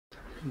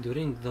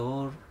During the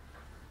war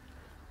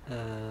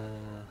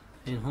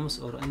in Homs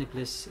or any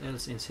place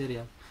else in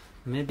Syria,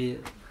 maybe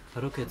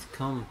a rocket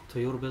come to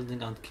your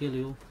building and kill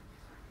you.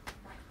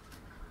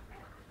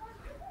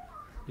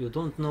 You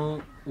don't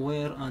know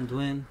where and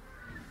when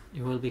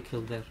you will be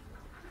killed there.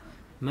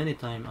 Many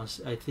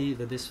times I see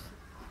this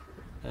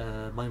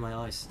by my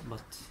eyes,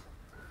 but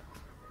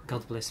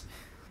God bless me.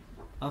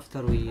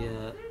 After we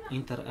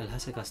enter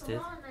Al-Hasaka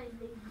state,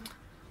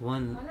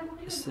 one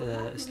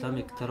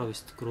Islamic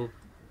terrorist group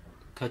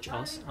catch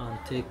us and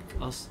take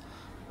us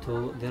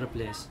to their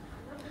place,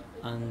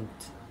 and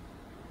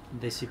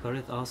they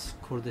separate us,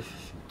 Kurdish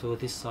to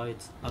this side,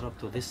 Arab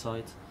to this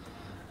side.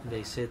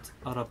 They said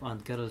Arab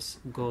and girls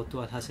go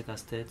to Al-Hasaka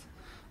state,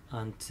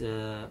 and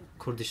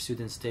Kurdish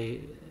students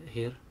stay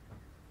here.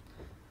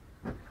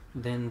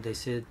 Then they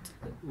said,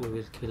 we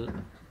will kill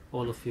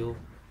all of you.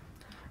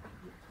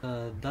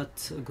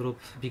 That group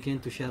began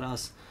to share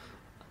us.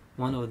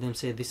 One of them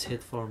said this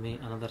hit for me,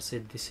 another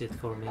said this hit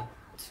for me.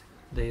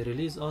 They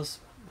release us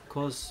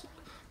because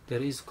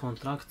there is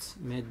contract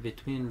made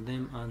between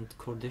them and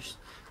Kurdish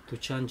to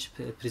change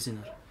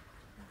prisoner.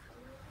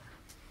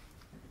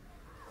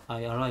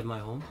 I arrived my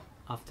home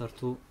after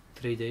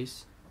 2-3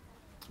 days.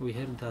 We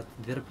heard that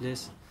their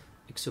place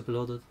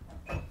exploded.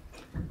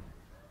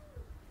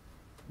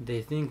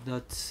 They think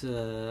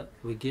that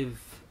we give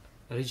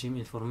regime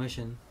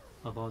information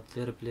about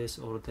their place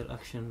or their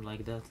action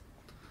like that.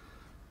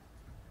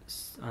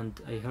 And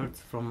I heard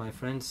from my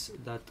friends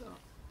that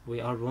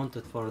we are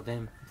wanted for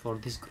them, for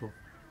this group.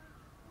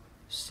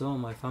 So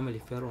my family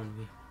fell on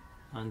me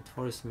and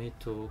forced me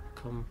to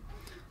come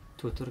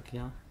to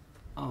Turkey.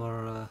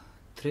 Our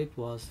trip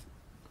was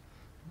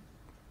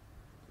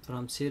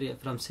from Syria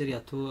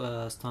to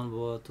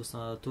Istanbul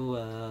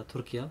to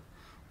Turkey.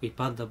 We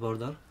passed the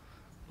border,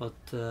 but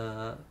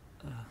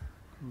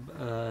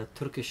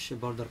Turkish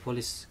border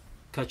police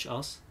catch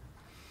us,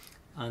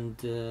 and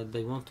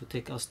they want to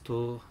take us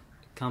to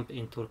camp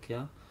in Turkey,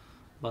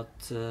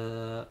 but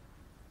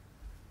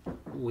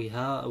we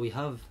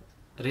have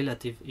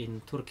relative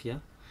in Turkey.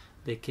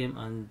 They came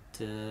and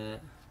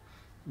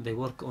they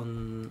work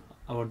on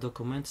our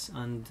documents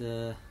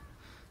and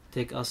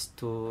take us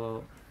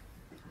to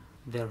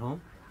their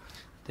home.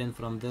 Then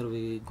from there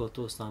we go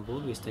to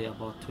Istanbul. We stay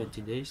about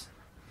 20 days.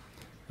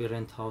 We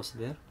rent house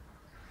there.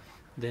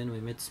 Then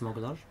we meet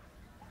smuggler.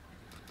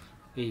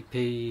 We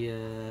pay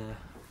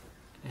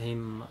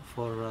him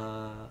for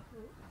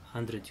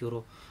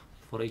 €100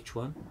 for each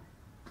one.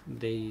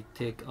 They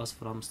take us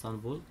from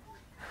Istanbul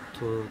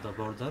to the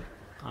border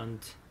and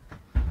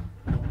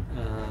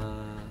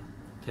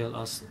tell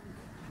us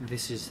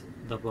this is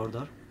the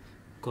border,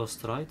 go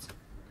straight,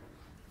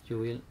 you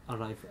will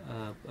arrive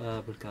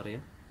Bulgaria.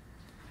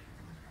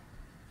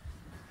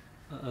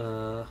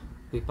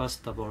 We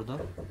passed the border.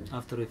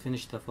 After we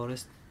finish the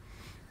forest,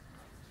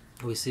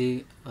 we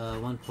see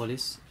one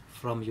police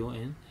from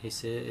UN. He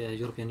said,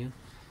 European Union.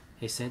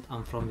 He said,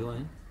 I'm from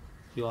UN.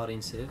 You are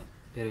in safe.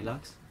 Be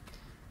relaxed.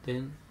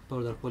 Then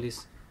border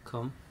police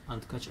come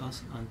and catch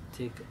us and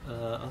take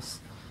us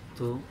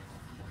to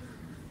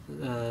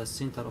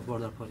center of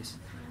border police.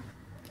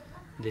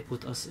 They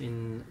put us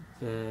in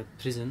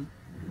prison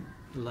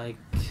like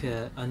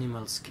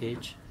animals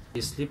cage.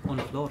 We sleep on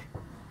the floor,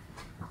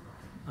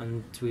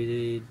 and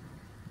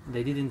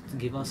they didn't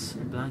give us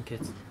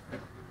blanket.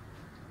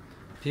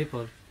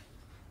 People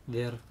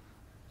there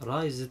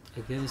rise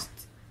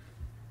against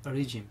a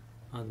regime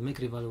and make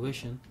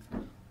revaluation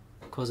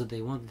because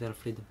they want their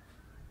freedom.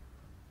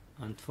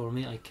 And for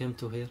me, I came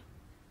to here,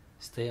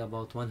 stay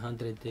about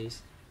 100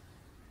 days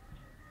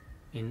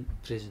in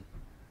prison.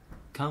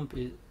 Camp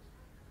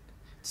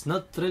it's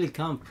not really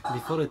camp.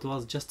 Before it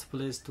was just a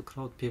place to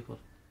crowd people.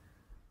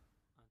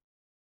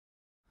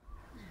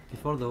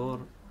 Before the war,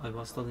 I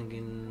was studying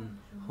in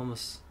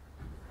Homs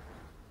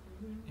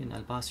in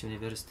Al-Bas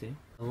University.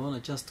 I want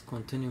to just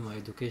continue my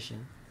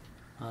education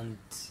and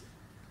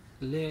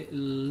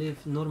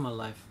live normal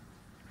life.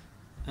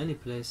 Any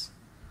place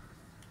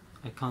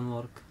I can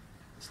work,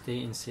 stay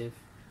in safe,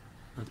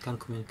 and can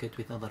communicate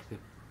with other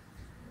people.